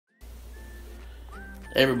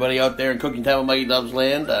Everybody out there in Cooking Time with Mikey Dubbs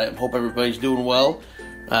land, I hope everybody's doing well.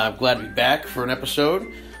 I'm glad to be back for an episode.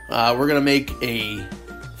 We're going to make a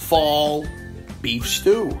fall beef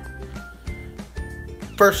stew.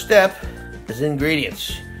 First step is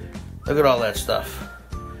ingredients. Look at all that stuff.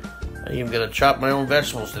 I'm even going to chop my own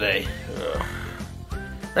vegetables today. Ugh.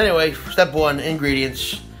 Anyway, step one,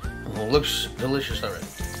 ingredients. It looks delicious already.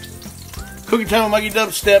 Cooking Time with Mikey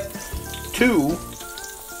Dubbs, step 2.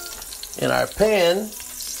 In our pan,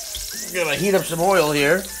 we're going to heat up some oil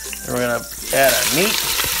here, and we're going to add our meat.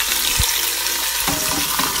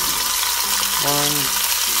 1,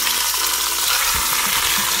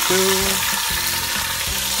 2,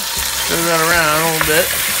 turn that around a little bit.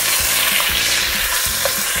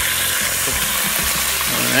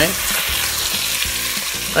 Alright.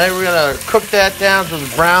 Then we're going to cook that down so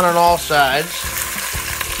it's brown on all sides.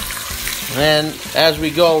 And then, as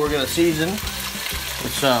we go, we're going to season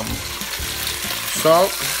with some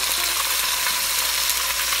salt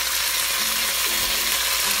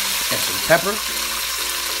and some pepper,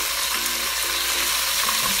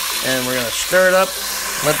 and we're going to stir it up,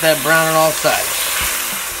 let that brown on all sides.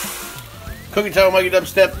 Cooking Time with Mikey Dubbs,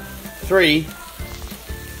 step 3.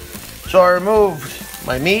 So I removed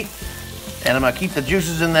my meat, and I'm going to keep the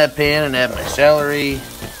juices in that pan and add my celery,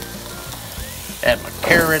 add my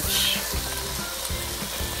carrots,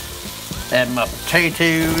 add my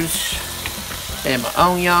potatoes, and my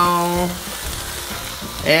onion,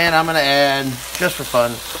 and I'm going to add, just for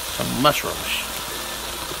fun, some mushrooms.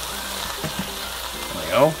 There we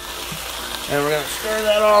go. And we're going to stir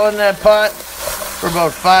that all in that pot for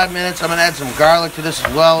about 5 minutes. I'm going to add some garlic to this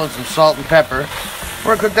as well and some salt and pepper.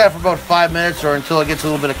 We're going to cook that for about 5 minutes or until it gets a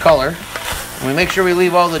little bit of color. And we make sure we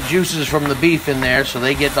leave all the juices from the beef in there so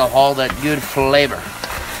they get all that good flavor.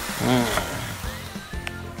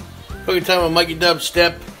 Cooking Time with Mikey Dubbs,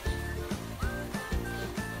 step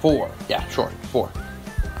 4. Yeah, sure, 4.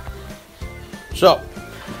 So,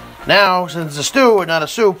 now, since it's a stew and not a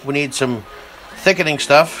soup, we need some thickening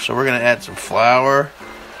stuff. So we're going to add some flour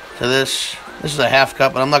to this. This is a ½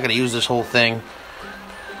 cup, but I'm not going to use this whole thing.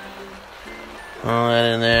 All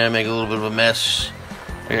that in there, make a little bit of a mess.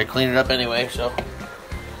 I got to clean it up anyway, so.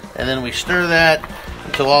 And then we stir that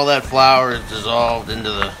until all that flour is dissolved into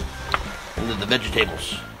the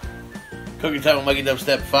vegetables. Cooking Time with Mikey Dubbs,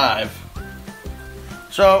 step 5.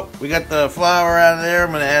 So, we got the flour out of there. I'm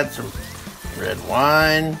going to add some red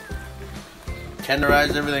wine.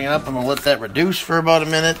 Tenderize everything up. I'm going to let that reduce for about a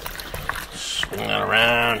minute. Swing that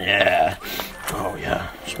around. Yeah. Oh, yeah.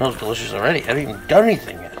 It smells delicious already. I haven't even done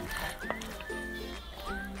anything yet.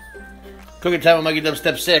 Cooking Time with Mikey Dubbs,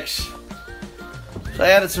 step 6. So, I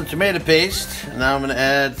added some tomato paste. And now I'm going to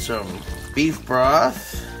add some beef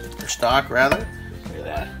broth. Or stock, rather. Look at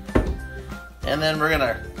that. And then we're going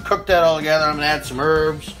to cook that all together. I'm going to add some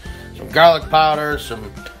herbs, some garlic powder,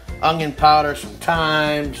 some onion powder, some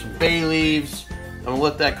thyme, some bay leaves. I'm going to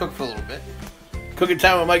let that cook for a little bit. Cooking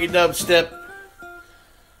Time with Mikey Dubbs, step...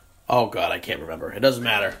 Oh, God, I can't remember. It doesn't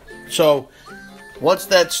matter. So, once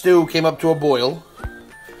that stew came up to a boil,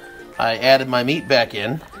 I added my meat back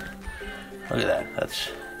in. Look at that. That's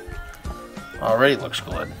already looks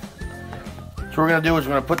good. So what we're going to do is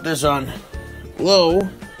we're going to put this on low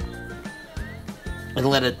and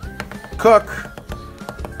let it cook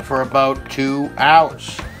for about 2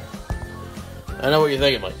 hours. I know what you're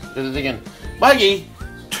thinking, Mike. You're thinking, Mikey,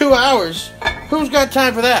 2 hours? Who's got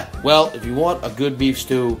time for that? Well, if you want a good beef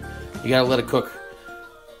stew, you gotta let it cook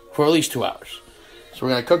for at least 2 hours. So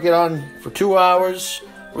we're gonna cook it on for 2 hours.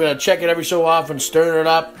 We're gonna check it every so often, stir it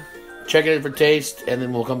up, check it for taste, and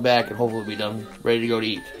then we'll come back and hopefully be done, ready to go to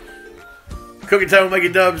eat. Cooking Time with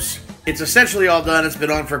Mikey Dubbs. It's essentially all done. It's been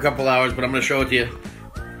on for a couple hours, but I'm going to show it to you.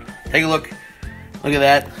 Take a look. Look at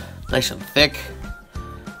that. Nice and thick.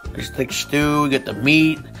 Nice thick stew. You get the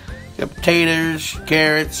meat. You got potatoes,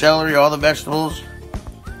 carrots, celery, all the vegetables.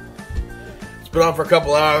 It's been on for a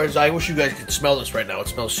couple hours. I wish you guys could smell this right now. It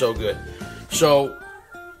smells so good. So,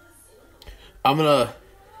 I'm going to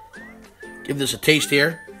give this a taste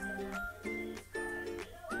here.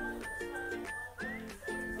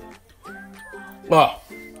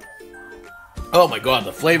 Oh my God,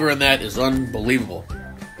 the flavor in that is unbelievable.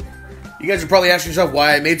 You guys are probably asking yourself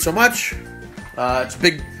why I made so much. It's a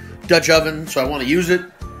big Dutch oven, so I want to use it.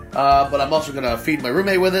 But I'm also going to feed my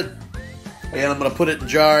roommate with it. And I'm going to put it in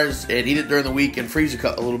jars and eat it during the week and freeze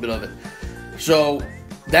a little bit of it. So,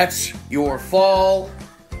 that's your fall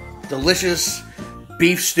delicious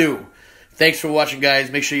beef stew. Thanks for watching,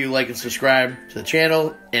 guys. Make sure you like and subscribe to the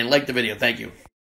channel and like the video. Thank you.